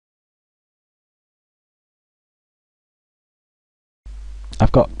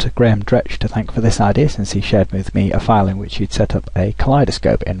I've got Graham Dretch to thank for this idea, since he shared with me a file in which he'd set up a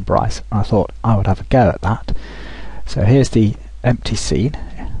Kaleidoscope in Bryce. I thought I would have a go at that. So here's the empty scene,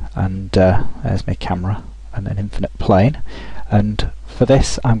 and there's my camera and an infinite plane, and for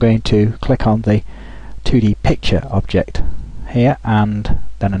this I'm going to click on the 2D picture object here and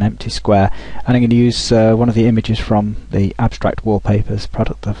then an empty square, and I'm going to use one of the images from the Abstract Wallpapers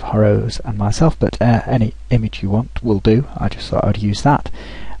product of Horrose and myself, but any image you want will do. I just thought I would use that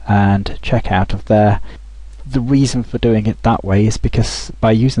and check out of there. The reason for doing it that way is because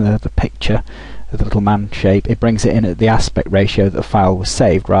by using the picture, the little man shape, it brings it in at the aspect ratio that the file was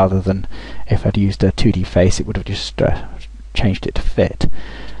saved, rather than if I'd used a 2D face it would have just changed it to fit.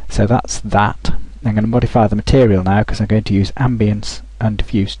 So that's that. I'm going to modify the material now, because I'm going to use ambience and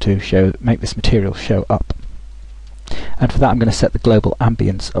diffuse to make this material show up. And for that I'm going to set the global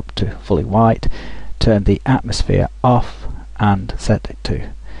ambience up to fully white, turn the atmosphere off and set it to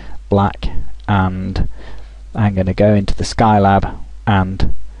black, and I'm going to go into the Skylab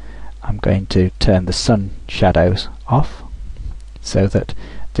and I'm going to turn the sun shadows off so that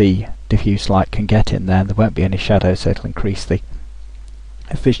the diffuse light can get in there and there won't be any shadows, so it'll increase the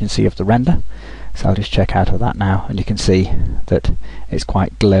efficiency of the render. So I'll just check out of that now, and you can see that it's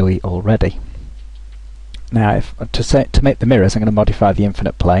quite glowy already. Now to make the mirrors, I'm going to modify the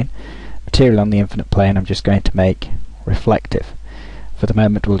infinite plane. Material on the infinite plane I'm just going to make reflective. For the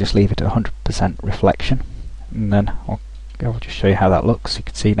moment we'll just leave it at 100% reflection, and then I'll just show you how that looks. You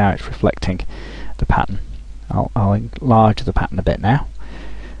can see now it's reflecting the pattern. I'll enlarge the pattern a bit now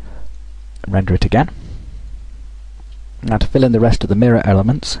and render it again. Now to fill in the rest of the mirror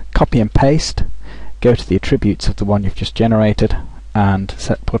elements, copy and paste, go to the attributes of the one you've just generated and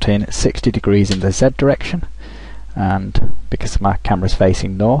put in 60 degrees in the Z direction, and because my camera's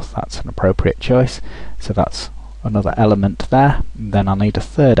facing north that's an appropriate choice, so that's another element there. And then I'll need a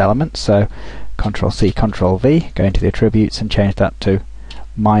third element, so Ctrl C, Ctrl V, go into the attributes and change that to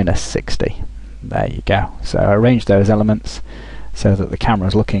 -60. There you go. So I arrange those elements so that the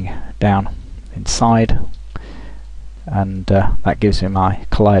camera's looking down inside, and that gives me my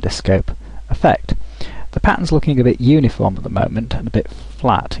kaleidoscope effect. The pattern's looking a bit uniform at the moment and a bit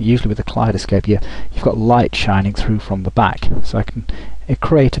flat. Usually with the kaleidoscope you've got light shining through from the back, so I can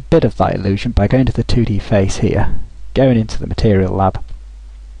create a bit of that illusion by going to the 2D face here, going into the Material Lab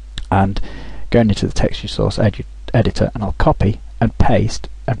and going into the Texture Source Editor, and I'll copy and paste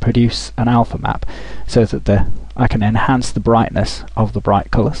and produce an alpha map so that I can enhance the brightness of the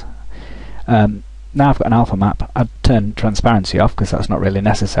bright colours. Now I've got an alpha map, I'd turn transparency off because that's not really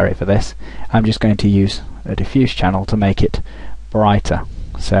necessary for this. I'm just going to use a diffuse channel to make it brighter.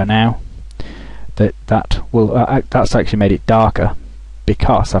 So now that's actually made it darker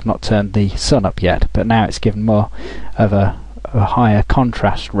because I've not turned the sun up yet, but now it's given more of a higher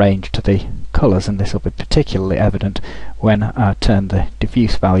contrast range to the colours, and this will be particularly evident when I turn the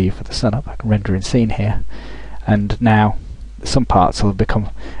diffuse value for the sun up. I can render in scene here, and now some parts will become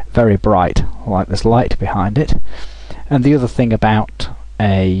very bright, like there's light behind it. And the other thing about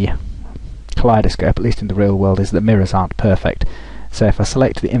a kaleidoscope, at least in the real world, is that mirrors aren't perfect. So if I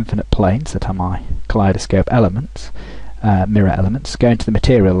select the infinite planes that are my kaleidoscope elements, mirror elements, go into the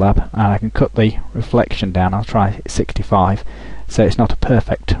Material Lab and I can cut the reflection down. I'll try 65, so it's not a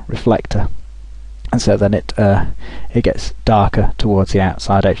perfect reflector, and so then it gets darker towards the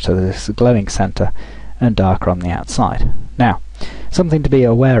outside edge, so there's a glowing centre and darker on the outside. Now something to be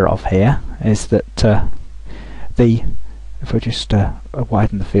aware of here is that if we just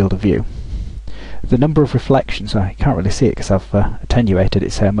widen the field of view, the number of reflections, I can't really see it because I've attenuated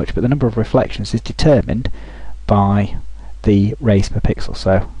it so much, but the number of reflections is determined by the rays per pixel.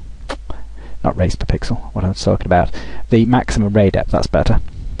 So not rays per pixel, what I was talking about, the maximum ray depth, that's better.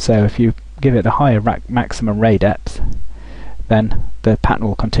 So if you give it a higher maximum ray depth, then the pattern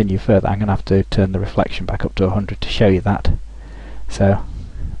will continue further. I'm going to have to turn the reflection back up to 100 to show you that. So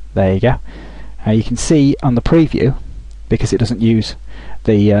there you go. You can see on the preview, because it doesn't use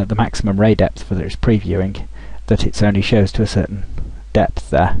the maximum ray depth for its previewing, that it only shows to a certain depth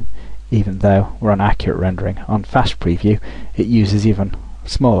there, even though we're on accurate rendering. On fast preview it uses even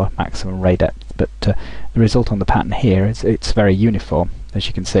smaller maximum ray depth, but the result on the pattern here is it's very uniform, as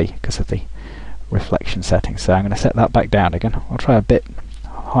you can see, because of the reflection setting. So I'm going to set that back down again. I'll try a bit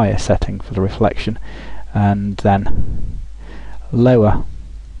higher setting for the reflection, and then lower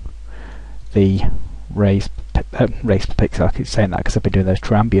the rays per pixel. I keep saying that because I've been doing those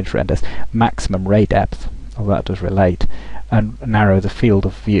true ambience renders. Maximum ray depth, although that does relate, and narrow the field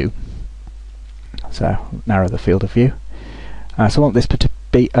of view. So narrow the field of view. So I want this to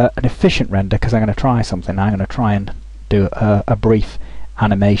be an efficient render, because I'm going to try something. I'm going to try and do a brief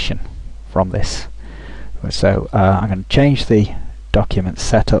animation from this. So I'm going to change the document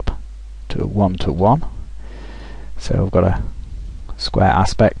setup to 1:1. So we've got a square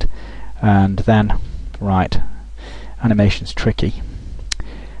aspect, and then right, animation's tricky.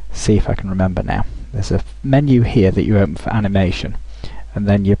 See if I can remember now. There's a menu here that you open for animation, and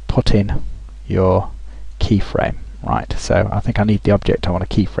then you put in your keyframe. Right, so I think I need the object I want a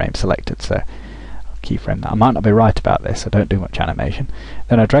keyframe selected, so I'll keyframe that. I might not be right about this, I don't do much animation.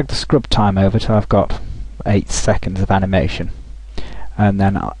 Then I drag the scrub time over till I've got 8 seconds of animation, and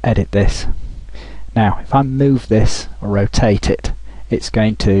then I'll edit this. Now if I move this or rotate it, it's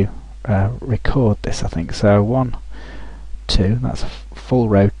going to record this, I think. So 1, 2, that's a full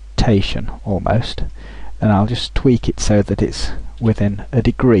rotation almost. And I'll just tweak it so that it's within a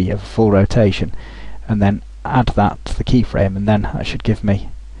degree of full rotation, and then add that to the keyframe, and then that should give me,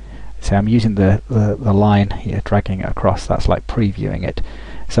 see, I'm using the line here, dragging it across, that's like previewing it.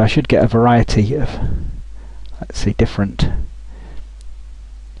 So I should get a variety of, let's see, different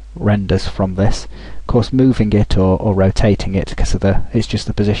renders from this. Of course, moving it or rotating it, because of it's just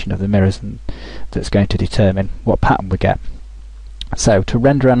the position of the mirrors and that's going to determine what pattern we get. So to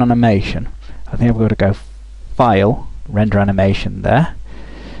render an animation, I think I've got to go File, Render Animation there.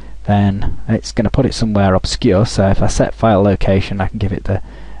 Then it's going to put it somewhere obscure, so if I set file location, I can give it the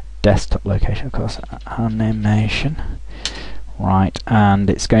desktop location, of course, animation. Right, and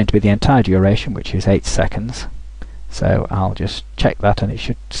it's going to be the entire duration, which is 8 seconds. So I'll just check that and it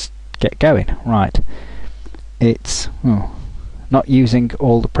should get going. Right, it's not using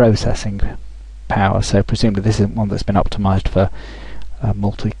all the processing power, so presumably this isn't one that's been optimized for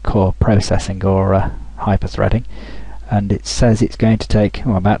multi-core processing or hyper-threading. And it says it's going to take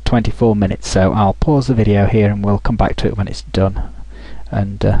about 24 minutes, so I'll pause the video here and we'll come back to it when it's done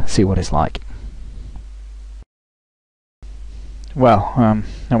and see what it's like. Well,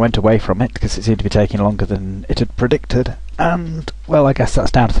 I went away from it because it seemed to be taking longer than it had predicted, and well, I guess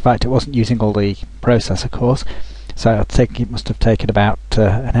that's down to the fact it wasn't using all the processor cores, so I think it must have taken about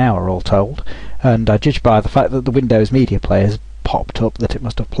an hour all told, and I judge by the fact that the Windows Media Player's popped up that it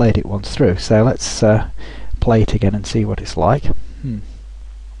must have played it once through. So let's play it again and see what it's like.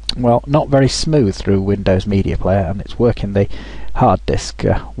 Well, not very smooth through Windows Media Player, and it's working the hard disk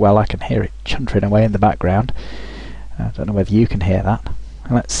well. I can hear it chuntering away in the background. I don't know whether you can hear that.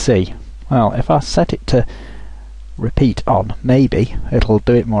 Let's see. Well, if I set it to repeat on, maybe it'll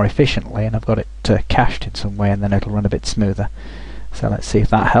do it more efficiently, and I've got it cached in some way, and then it'll run a bit smoother. So let's see if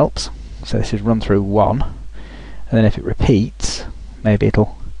that helps. So this is run through 1, and then if it repeats, maybe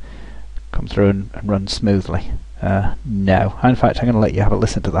it'll come through and run smoothly. No. In fact, I'm going to let you have a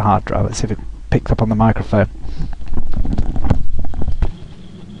listen to the hard drive. Let's see if it picks up on the microphone.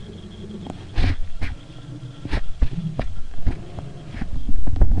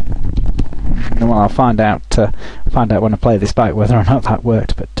 Well, I'll find out when I play this back whether or not that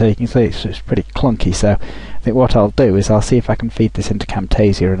worked, but you can see it's pretty clunky, so I think what I'll do is I'll see if I can feed this into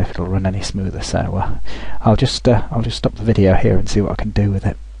Camtasia and if it'll run any smoother. So I'll just stop the video here and see what I can do with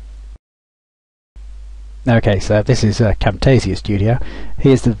it. Okay, so this is Camtasia Studio.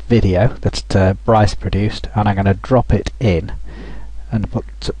 Here's the video that Bryce produced, and I'm going to drop it in and put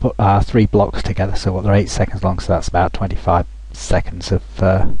 3 blocks together, so what, they're 8 seconds long, so that's about 25 seconds of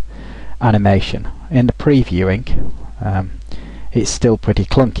animation. In the previewing, it's still pretty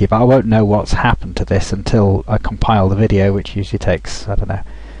clunky, but I won't know what's happened to this until I compile the video, which usually takes, I don't know,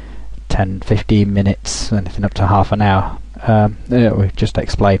 10-15 minutes, anything up to half an hour. Just to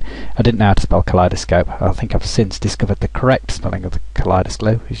explain, I didn't know how to spell kaleidoscope. I think I've since discovered the correct spelling of the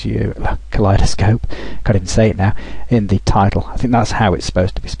kaleidoscope, kaleidoscope, can't even say it now, in the title. I think that's how it's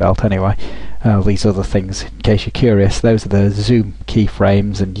supposed to be spelt anyway. These other things, in case you're curious, those are the zoom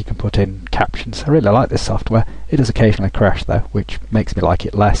keyframes, and you can put in captions. I really like this software. It does occasionally crash though, which makes me like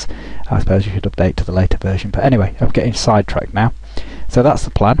it less. I suppose you should update to the later version, but anyway, I'm getting sidetracked now. So that's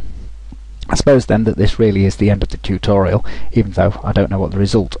the plan. I suppose then that this really is the end of the tutorial, even though I don't know what the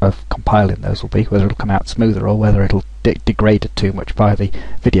result of compiling those will be, whether it'll come out smoother or whether it'll degrade it too much by the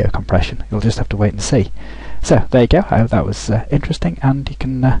video compression. You'll just have to wait and see. So there you go. I hope that was interesting, and you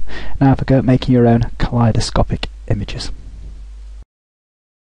can now have a go at making your own kaleidoscopic images.